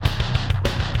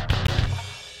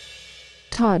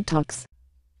Todd Talks.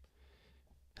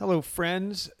 Hello,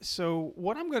 friends. So,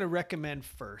 what I'm going to recommend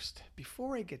first,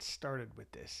 before I get started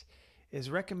with this,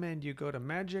 is recommend you go to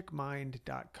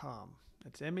magicmind.com.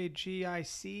 That's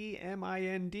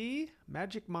MAGICMIND,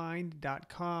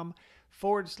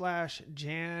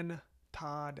 magicmind.com/Jan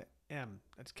Todd M.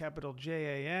 That's capital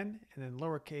JAN and then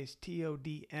lowercase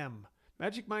TODM.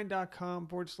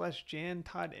 Magicmind.com/Jan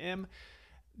Todd M.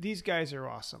 These guys are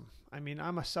awesome. I mean,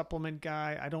 I'm a supplement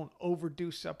guy. I don't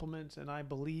overdo supplements, and I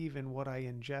believe in what I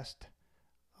ingest,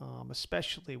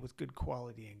 especially with good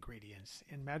quality ingredients.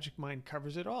 And Magic Mind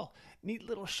covers it all. Neat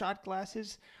little shot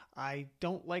glasses. I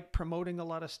don't like promoting a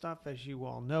lot of stuff, as you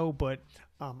all know, but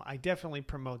I definitely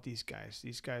promote these guys.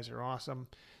 These guys are awesome.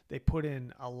 They put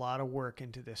in a lot of work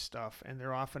into this stuff, and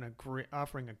they're offering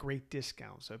a great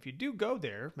discount. So if you do go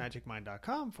there,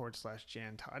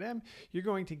 magicmind.com/Jan Todd M, you're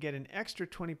going to get an extra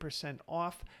 20%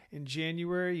 off in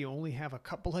January. You only have a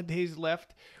couple of days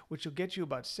left, which will get you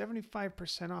about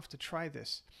 75% off to try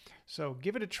this. So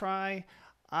give it a try.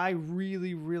 I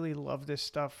really, really love this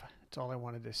stuff. That's all I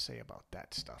wanted to say about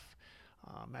that stuff.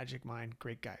 Magic Mind,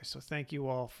 great guys. So thank you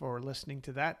all for listening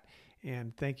to that.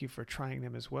 And thank you for trying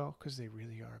them as well, because they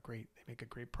really are great. They make a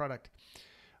great product.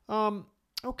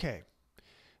 Okay.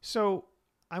 So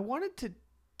I wanted to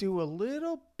do a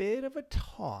little bit of a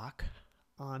talk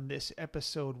on this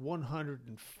episode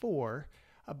 104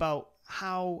 about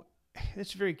how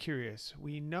it's very curious.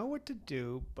 We know what to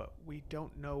do, but we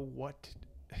don't know what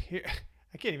to here.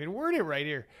 I can't even word it right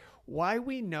here. Why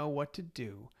we know what to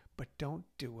do, but don't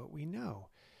do what we know.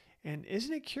 And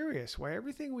isn't it curious why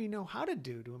everything we know how to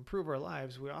do to improve our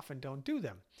lives, we often don't do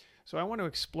them? So I want to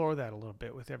explore that a little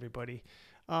bit with everybody.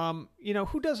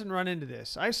 Who doesn't run into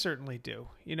this? I certainly do.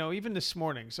 Even this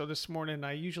morning. So this morning,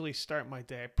 I usually start my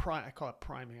day. I call it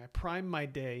priming. I prime my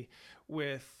day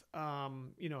with, a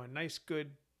nice,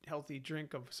 good, healthy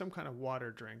drink of some kind of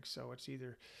water drink. So it's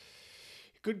either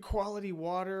good quality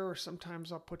water, or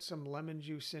sometimes I'll put some lemon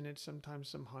juice in it, sometimes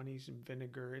some honey, some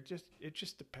vinegar. It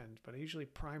just depends. But I usually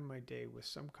prime my day with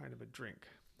some kind of a drink,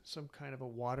 some kind of a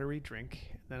watery drink.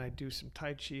 And then I do some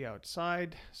Tai Chi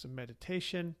outside, some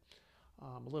meditation,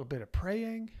 a little bit of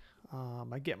praying.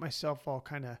 I get myself all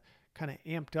kind of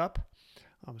amped up.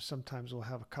 Sometimes we'll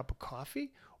have a cup of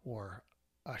coffee or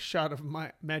a shot of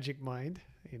my Magic Mind,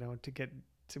 to get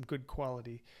some good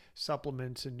quality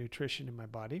supplements and nutrition in my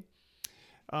body.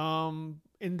 And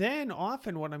then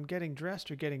often when I'm getting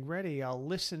dressed or getting ready, I'll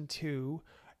listen to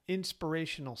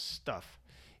inspirational stuff,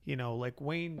 like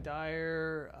Wayne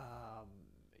Dyer,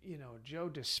 Joe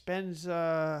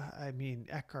Dispenza,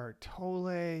 Eckhart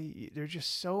Tolle. There's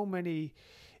just so many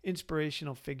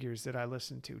inspirational figures that I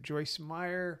listen to. Joyce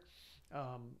Meyer.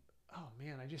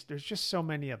 There's just so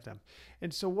many of them.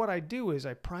 And so what I do is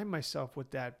I prime myself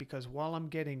with that, because while I'm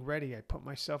getting ready, I put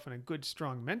myself in a good,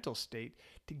 strong mental state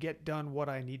to get done what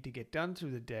I need to get done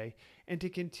through the day and to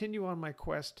continue on my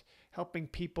quest, helping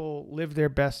people live their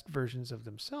best versions of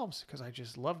themselves, because I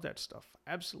just love that stuff.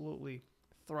 Absolutely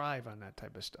thrive on that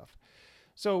type of stuff.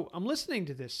 So I'm listening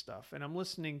to this stuff, and I'm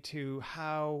listening to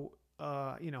how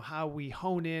we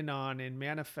hone in on and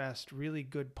manifest really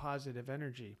good positive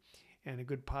energy and a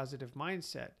good positive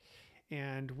mindset.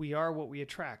 And we are what we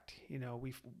attract.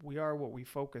 We are what we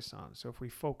focus on. So if we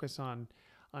focus on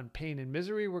pain and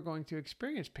misery, we're going to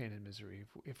experience pain and misery.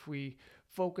 If we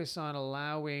focus on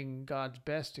allowing God's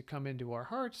best to come into our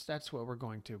hearts, that's what we're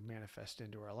going to manifest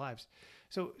into our lives.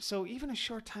 So even a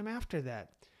short time after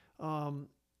that, some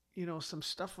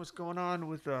stuff was going on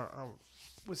with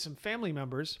some family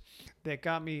members that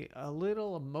got me a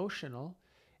little emotional.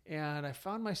 And I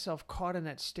found myself caught in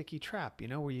that sticky trap,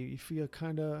 where you feel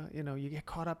kind of, you get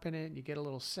caught up in it and you get a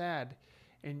little sad.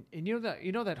 And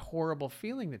that horrible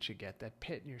feeling that you get, that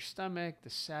pit in your stomach,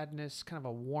 the sadness, kind of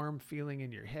a warm feeling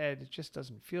in your head. It just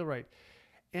doesn't feel right.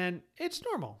 And it's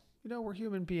normal. We're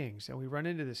human beings and we run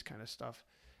into this kind of stuff.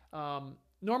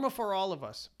 Normal for all of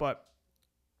us, but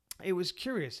it was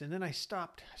curious. And then I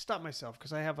stopped myself,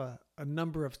 because I have a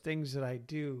number of things that I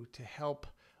do to help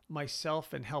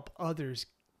myself and help others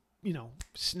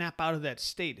snap out of that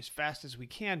state as fast as we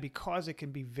can, because it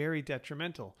can be very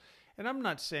detrimental. And I'm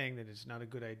not saying that it's not a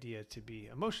good idea to be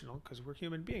emotional, because we're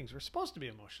human beings. We're supposed to be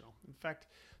emotional. In fact,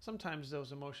 sometimes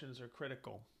those emotions are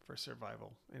critical for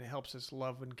survival, and it helps us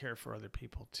love and care for other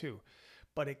people too.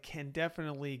 But it can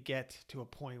definitely get to a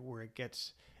point where it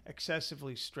gets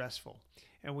excessively stressful,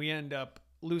 and we end up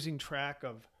losing track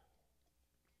of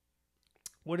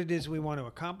what it is we want to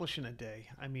accomplish in a day.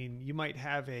 You might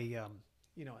have a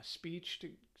a speech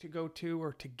to go to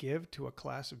or to give to a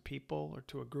class of people or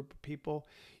to a group of people.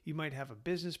 You might have a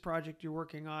business project you're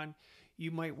working on.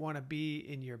 You might want to be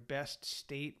in your best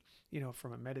state,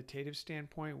 from a meditative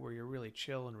standpoint where you're really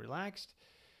chill and relaxed.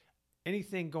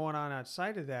 Anything going on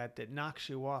outside of that knocks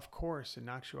you off course and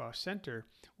knocks you off center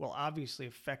will obviously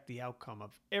affect the outcome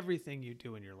of everything you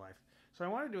do in your life. So I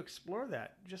wanted to explore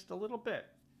that just a little bit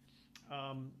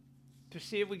to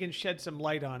see if we can shed some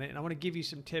light on it. And I want to give you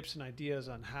some tips and ideas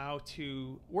on how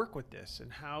to work with this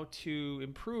and how to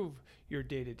improve your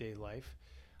day-to-day life,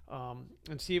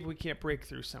 and see if we can't break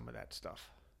through some of that stuff.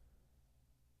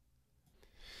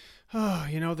 Oh,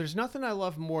 there's nothing I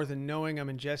love more than knowing I'm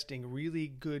ingesting really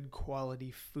good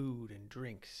quality food and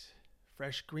drinks.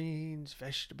 Fresh greens,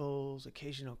 vegetables,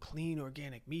 occasional clean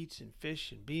organic meats and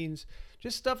fish and beans.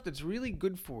 Just stuff that's really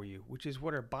good for you, which is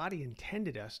what our body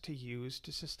intended us to use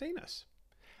to sustain us.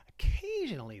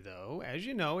 Occasionally, though, as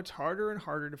you know, it's harder and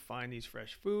harder to find these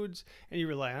fresh foods, and you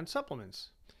rely on supplements.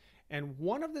 And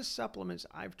one of the supplements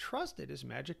I've trusted is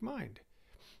Magic Mind.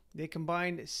 They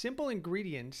combine simple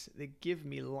ingredients that give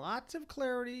me lots of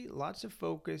clarity, lots of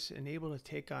focus, and able to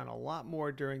take on a lot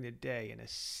more during the day in a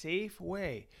safe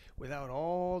way without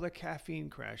all the caffeine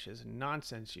crashes and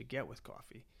nonsense you get with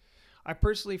coffee. I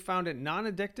personally found it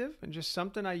non-addictive and just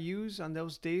something I use on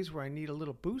those days where I need a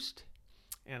little boost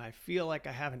and I feel like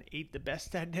I haven't ate the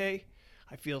best that day.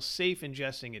 I feel safe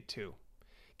ingesting it too.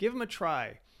 Give them a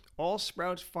try. All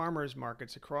Sprouts farmers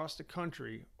markets across the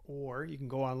country, or you can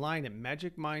go online at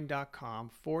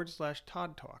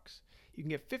magicmind.com/Todd Talks. You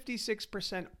can get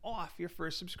 56% off your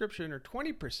first subscription or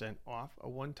 20% off a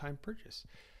one-time purchase.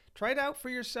 Try it out for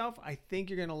yourself. I think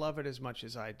you're going to love it as much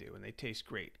as I do, and they taste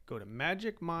great. Go to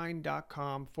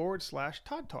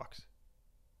magicmind.com/Todd Talks.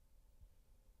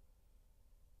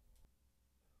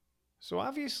 So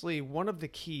obviously, one of the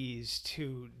keys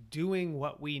to doing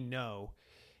what we know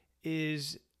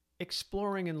is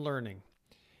exploring and learning.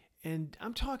 And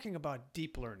I'm talking about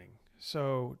deep learning.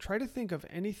 So try to think of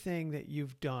anything that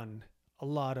you've done a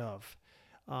lot of.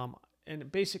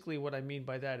 And basically what I mean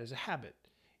by that is a habit.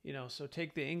 So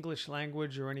take the English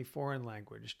language or any foreign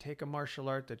language. Take a martial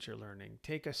art that you're learning.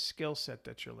 Take a skill set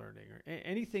that you're learning, or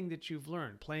anything that you've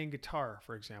learned, playing guitar,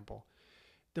 for example.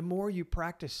 The more you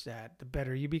practice that, the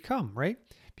better you become, right?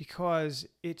 Because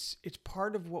it's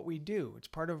part of what we do. It's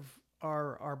part of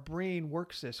our brain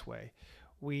works this way.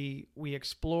 We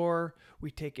explore,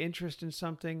 we take interest in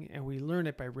something, and we learn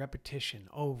it by repetition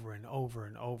over and over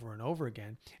and over and over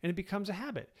again, and it becomes a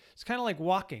habit. It's kind of like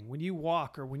walking. When you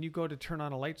walk or when you go to turn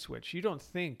on a light switch, you don't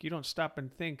stop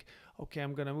and think, okay,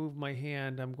 I'm going to move my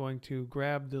hand, I'm going to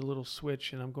grab the little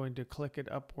switch, and I'm going to click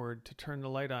it upward to turn the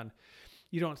light on.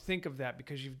 You don't think of that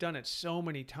because you've done it so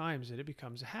many times that it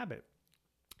becomes a habit.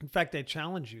 In fact, I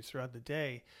challenge you throughout the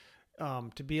day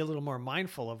to be a little more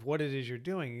mindful of what it is you're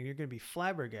doing. And you're going to be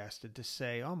flabbergasted to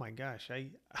say, oh my gosh, I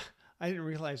didn't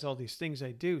realize all these things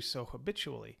I do so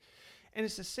habitually. And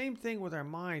it's the same thing with our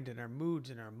mind and our moods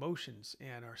and our emotions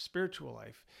and our spiritual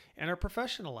life and our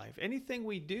professional life. Anything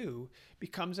we do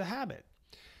becomes a habit.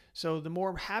 So the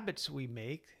more habits we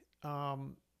make,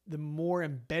 the more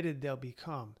embedded they'll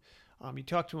become. You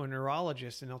talk to a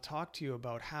neurologist and they'll talk to you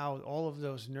about how all of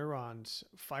those neurons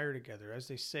fire together. As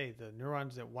they say, the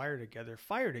neurons that wire together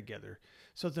fire together.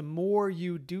 So the more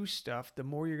you do stuff, the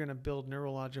more you're going to build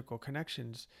neurological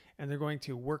connections, and they're going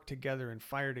to work together and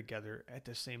fire together at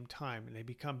the same time, and they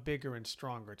become bigger and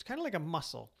stronger. It's kind of like a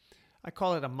muscle. I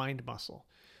call it a mind muscle.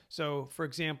 So, for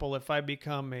example, if I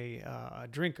become a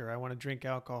drinker, I want to drink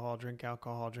alcohol,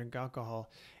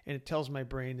 and it tells my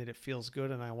brain that it feels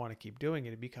good and I want to keep doing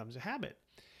it, it becomes a habit.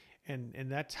 And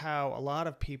that's how a lot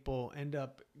of people end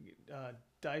up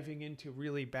diving into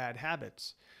really bad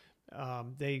habits.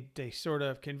 They sort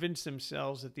of convince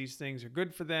themselves that these things are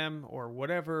good for them or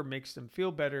whatever makes them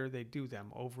feel better. They do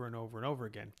them over and over and over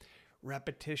again.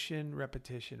 Repetition.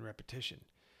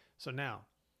 So now,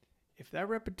 if that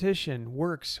repetition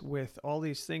works with all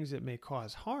these things that may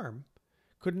cause harm,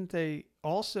 couldn't they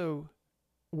also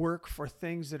work for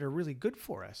things that are really good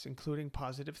for us, including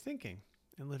positive thinking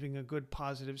and living a good,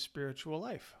 positive spiritual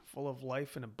life, full of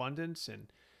life and abundance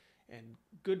and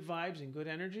good vibes and good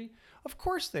energy? Of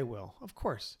course they will, of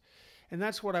course. And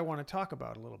that's what I want to talk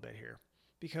about a little bit here,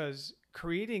 because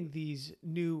creating these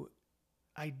new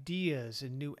ideas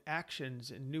and new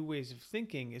actions and new ways of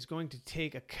thinking is going to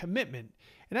take a commitment.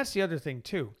 And that's the other thing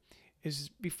too. is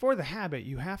before the habit,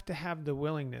 you have to have the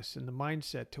willingness and the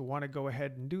mindset to want to go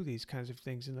ahead and do these kinds of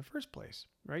things in the first place,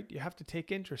 right? You have to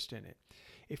take interest in it.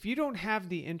 If you don't have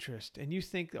the interest and you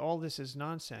think that all this is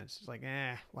nonsense, it's like,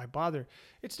 why bother?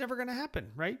 It's never going to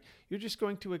happen, right? You're just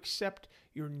going to accept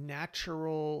your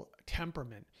natural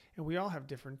temperament. And we all have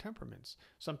different temperaments.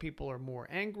 Some people are more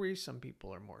angry. Some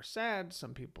people are more sad.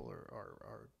 Some people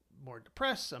are more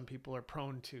depressed. Some people are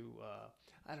prone to,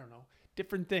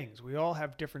 different things. We all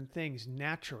have different things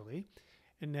naturally.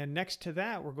 And then next to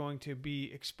that, we're going to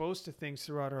be exposed to things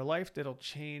throughout our life that'll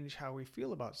change how we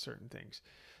feel about certain things.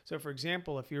 So for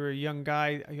example, if you're a young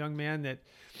man that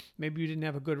maybe you didn't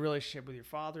have a good relationship with your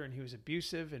father and he was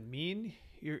abusive and mean,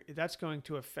 that's going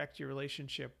to affect your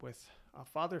relationship with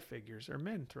father figures or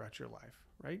men throughout your life,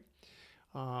 right?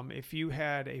 If you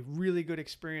had a really good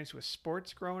experience with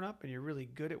sports growing up and you're really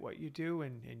good at what you do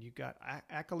and you got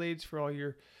accolades for all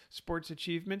your sports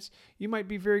achievements, you might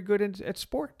be very good at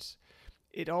sports.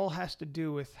 It all has to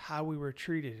do with how we were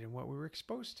treated and what we were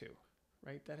exposed to,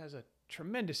 right? That has a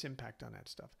tremendous impact on that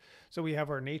stuff. So we have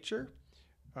our nature,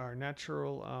 our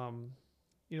natural,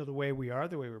 the way we are,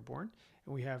 the way we're born,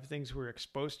 and we have things we're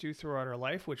exposed to throughout our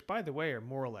life, which, by the way, are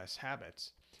more or less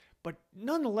habits. But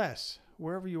nonetheless,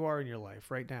 wherever you are in your life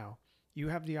right now, you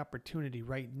have the opportunity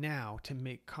right now to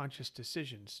make conscious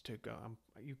decisions to go.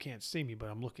 You can't see me, but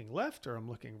I'm looking left or I'm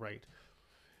looking right.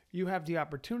 You have the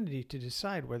opportunity to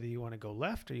decide whether you want to go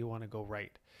left or you want to go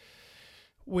right,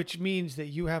 which means that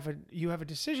you have a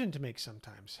decision to make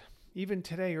sometimes. Even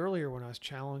today, earlier, when I was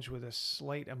challenged with a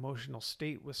slight emotional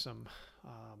state with some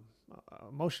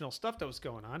emotional stuff that was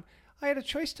going on, I had a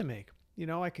choice to make.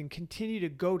 I can continue to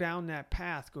go down that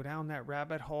path, go down that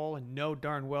rabbit hole and know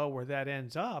darn well where that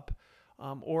ends up.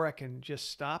 Or I can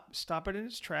just stop it in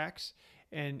its tracks.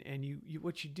 And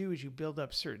what you do is you build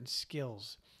up certain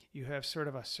skills. You have sort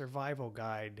of a survival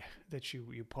guide that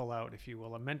you pull out, if you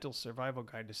will, a mental survival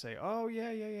guide to say, oh,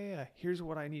 yeah. Here's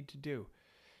what I need to do.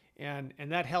 And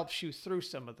that helps you through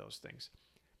some of those things.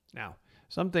 Now,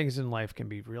 some things in life can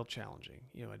be real challenging.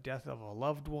 A death of a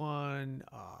loved one,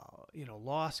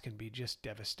 loss can be just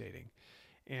devastating.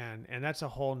 And that's a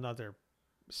whole nother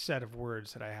set of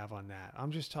words that I have on that.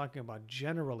 I'm just talking about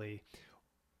generally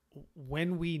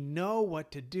when we know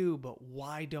what to do, but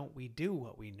why don't we do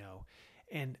what we know?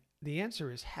 And the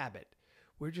answer is habit.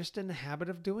 We're just in the habit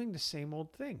of doing the same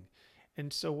old thing.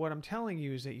 And so what I'm telling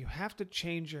you is that you have to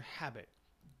change your habit.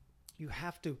 You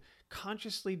have to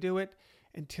consciously do it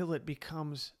until it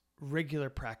becomes regular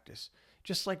practice.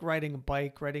 Just like riding a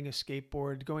bike, riding a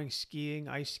skateboard, going skiing,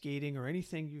 ice skating, or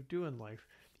anything you do in life,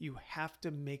 you have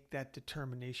to make that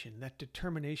determination. That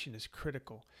determination is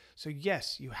critical. So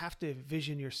yes, you have to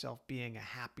envision yourself being a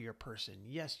happier person.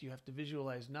 Yes, you have to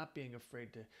visualize not being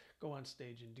afraid to go on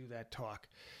stage and do that talk.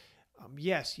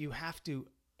 Yes, you have to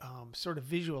sort of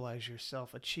visualize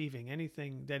yourself achieving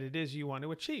anything that it is you want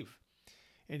to achieve.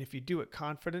 And if you do it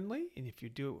confidently, and if you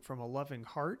do it from a loving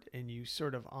heart, and you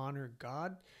sort of honor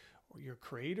God or your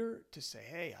creator to say,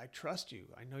 hey, I trust you.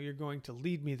 I know you're going to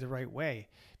lead me the right way.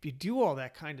 If you do all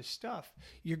that kind of stuff,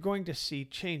 you're going to see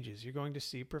changes. You're going to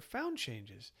see profound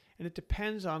changes. And it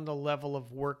depends on the level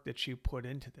of work that you put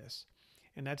into this.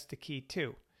 And that's the key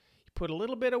too. You put a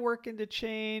little bit of work into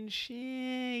change,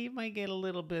 you might get a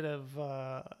little bit of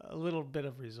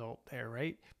result there,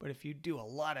 right? But if you do a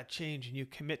lot of change and you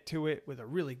commit to it with a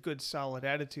really good, solid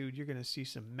attitude, you're going to see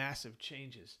some massive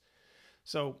changes.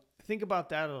 So think about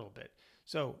that a little bit.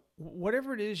 So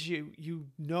whatever it is you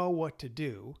know what to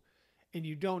do and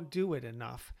you don't do it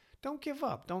enough, don't give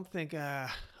up. Don't think,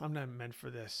 I'm not meant for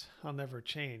this. I'll never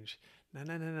change.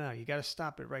 No. You got to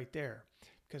stop it right there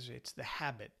because it's the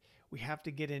habit. We have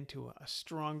to get into a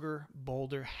stronger,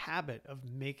 bolder habit of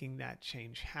making that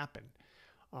change happen.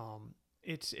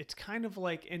 It's kind of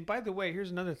like, and by the way,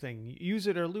 here's another thing, use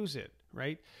it or lose it,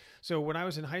 right? So when I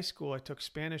was in high school, I took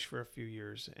Spanish for a few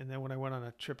years. And then when I went on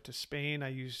a trip to Spain, I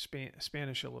used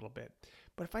Spanish a little bit.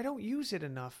 But if I don't use it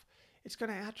enough, it's going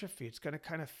to atrophy. It's going to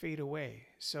kind of fade away.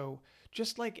 So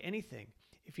just like anything,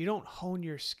 if you don't hone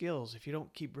your skills, if you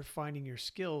don't keep refining your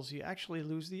skills, you actually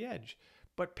lose the edge.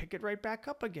 But pick it right back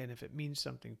up again if it means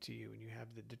something to you and you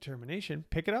have the determination.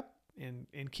 Pick it up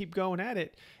and keep going at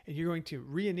it, and you're going to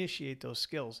reinitiate those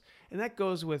skills. And that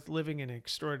goes with living an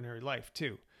extraordinary life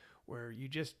too, where you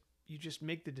just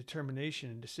make the determination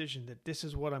and decision that this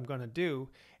is what I'm going to do,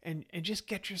 and just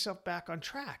get yourself back on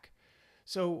track.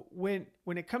 So when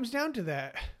it comes down to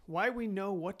that, why we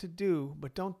know what to do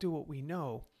but don't do what we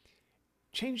know,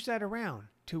 change that around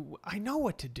to I know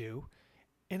what to do,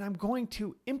 and I'm going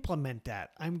to implement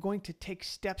that. I'm going to take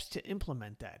steps to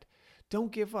implement that.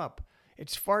 Don't give up.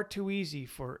 It's far too easy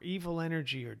for evil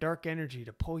energy or dark energy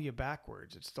to pull you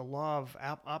backwards. It's the law of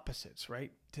opposites,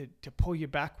 right? To pull you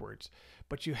backwards.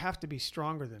 But you have to be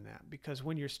stronger than that, because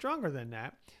when you're stronger than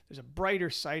that, there's a brighter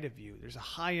side of you. There's a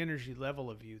high energy level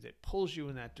of you that pulls you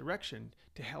in that direction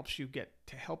to help you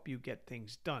get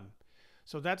things done.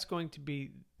 So that's going to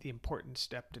be the important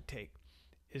step to take,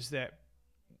 is that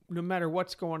no matter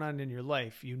what's going on in your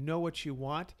life, you know what you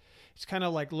want. It's kind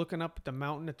of like looking up at the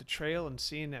mountain at the trail and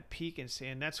seeing that peak and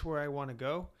saying, that's where I want to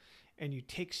go. And you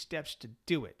take steps to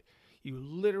do it. You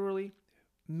literally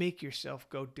make yourself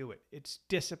go do it. It's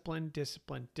discipline,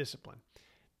 discipline, discipline.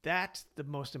 That's the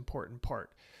most important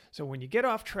part. So when you get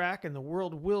off track, and the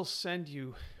world will send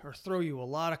you or throw you a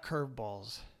lot of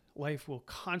curveballs, life will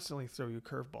constantly throw you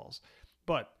curveballs.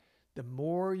 But the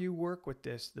more you work with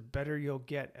this, the better you'll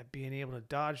get at being able to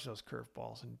dodge those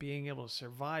curveballs and being able to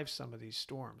survive some of these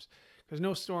storms. Because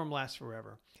no storm lasts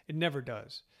forever. It never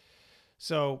does.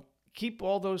 So keep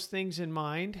all those things in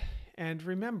mind. And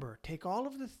remember, take all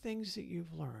of the things that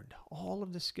you've learned, all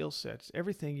of the skill sets,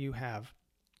 everything you have,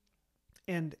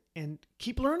 and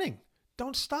keep learning.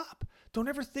 Don't stop. Don't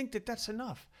ever think that that's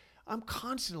enough. I'm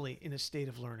constantly in a state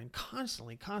of learning,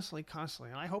 constantly.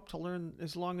 And I hope to learn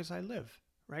as long as I live.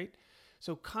 Right?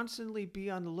 So constantly be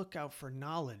on the lookout for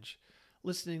knowledge,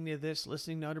 listening to this,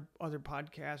 listening to other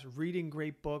podcasts, reading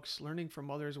great books, learning from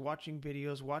others, watching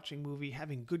videos, watching movies,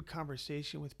 having good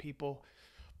conversation with people.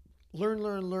 Learn,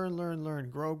 grow,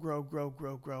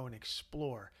 and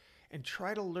explore. And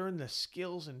try to learn the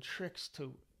skills and tricks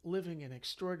to living an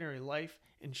extraordinary life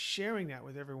and sharing that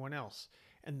with everyone else.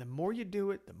 And the more you do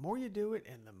it, the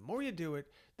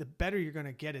better you're going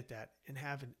to get at that and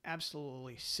have an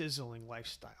absolutely sizzling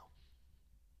lifestyle.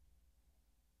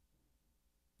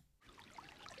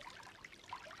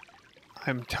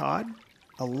 I'm Todd,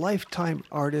 a lifetime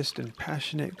artist and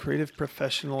passionate creative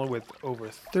professional with over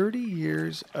 30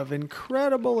 years of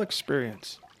incredible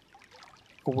experience.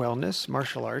 A wellness,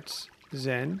 martial arts,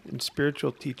 Zen, and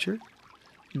spiritual teacher,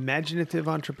 imaginative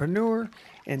entrepreneur,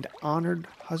 and honored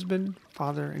husband,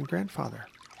 father, and grandfather.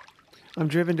 I'm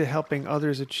driven to helping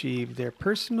others achieve their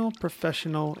personal,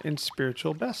 professional, and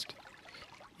spiritual best.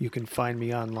 You can find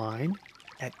me online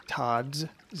at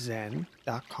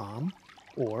todd'szen.com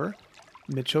or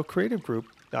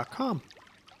mitchellcreativegroup.com.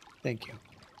 Thank you.